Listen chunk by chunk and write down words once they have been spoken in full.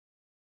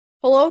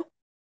Hello?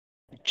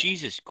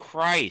 Jesus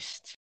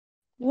Christ.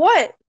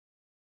 What?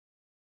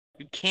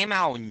 You came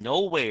out of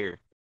nowhere.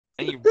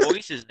 And your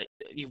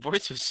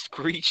voice was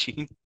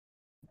screeching.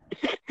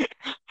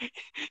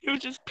 It was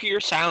just pure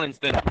silence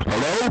then.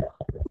 Hello?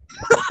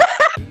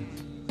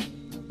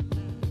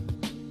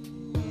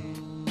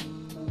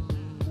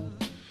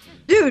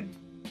 Dude,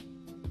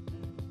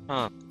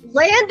 Huh.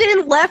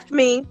 Landon left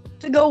me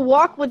to go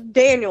walk with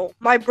Daniel,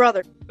 my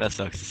brother. That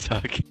sucks to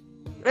suck.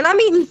 And I'm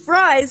eating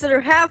fries that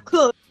are half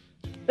cooked.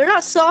 They're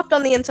not soft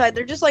on the inside,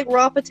 they're just like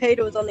raw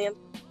potatoes on the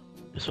inside.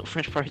 That's what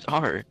French fries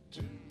are.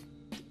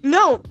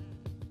 No!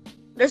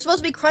 They're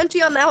supposed to be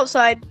crunchy on the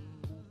outside,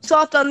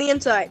 soft on the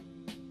inside.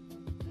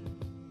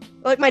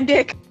 Like my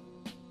dick.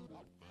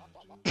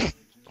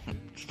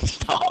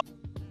 Stop.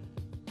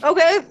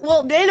 Okay,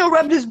 well, Daniel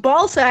rubbed his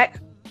ball sack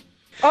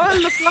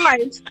on the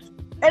fries,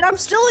 and I'm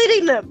still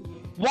eating them.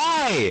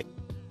 Why?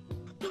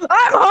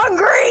 I'm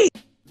hungry!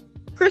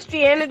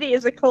 Christianity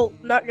is a cult,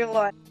 not gonna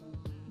lie.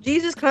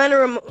 Jesus kind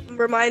of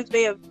reminds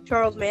me of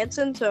Charles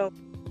Manson, so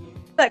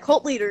that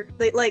cult leader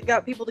that like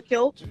got people to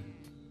kill.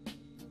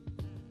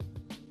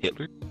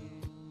 Hitler?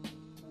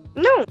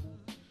 No,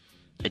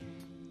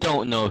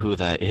 Don't know who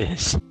that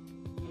is.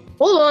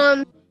 hold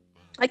on.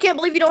 I can't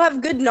believe you don't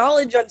have good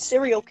knowledge on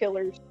serial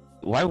killers.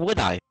 Why would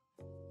I?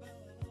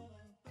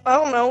 I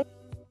don't know.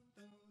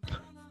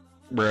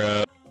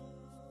 Bruh.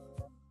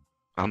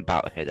 I'm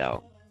about to head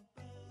out.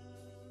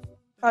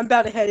 I'm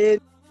about to head in.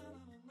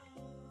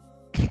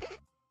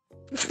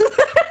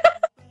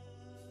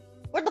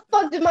 Where the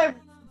fuck did my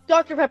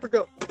Dr. Pepper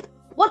go?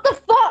 What the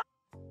fuck?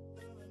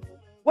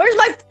 Where's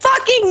my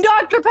fucking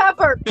Dr.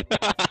 Pepper?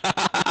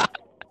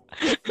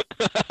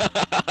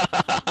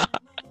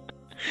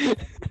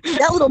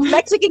 That little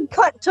Mexican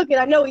cunt took it.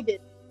 I know he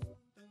did.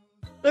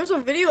 There's a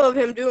video of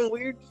him doing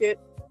weird shit.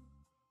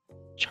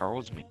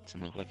 Charles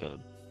Manson look like a...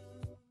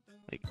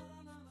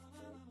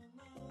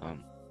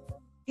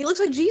 He looks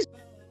like Jesus.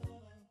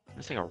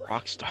 That's like a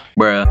rock star.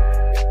 Bruh.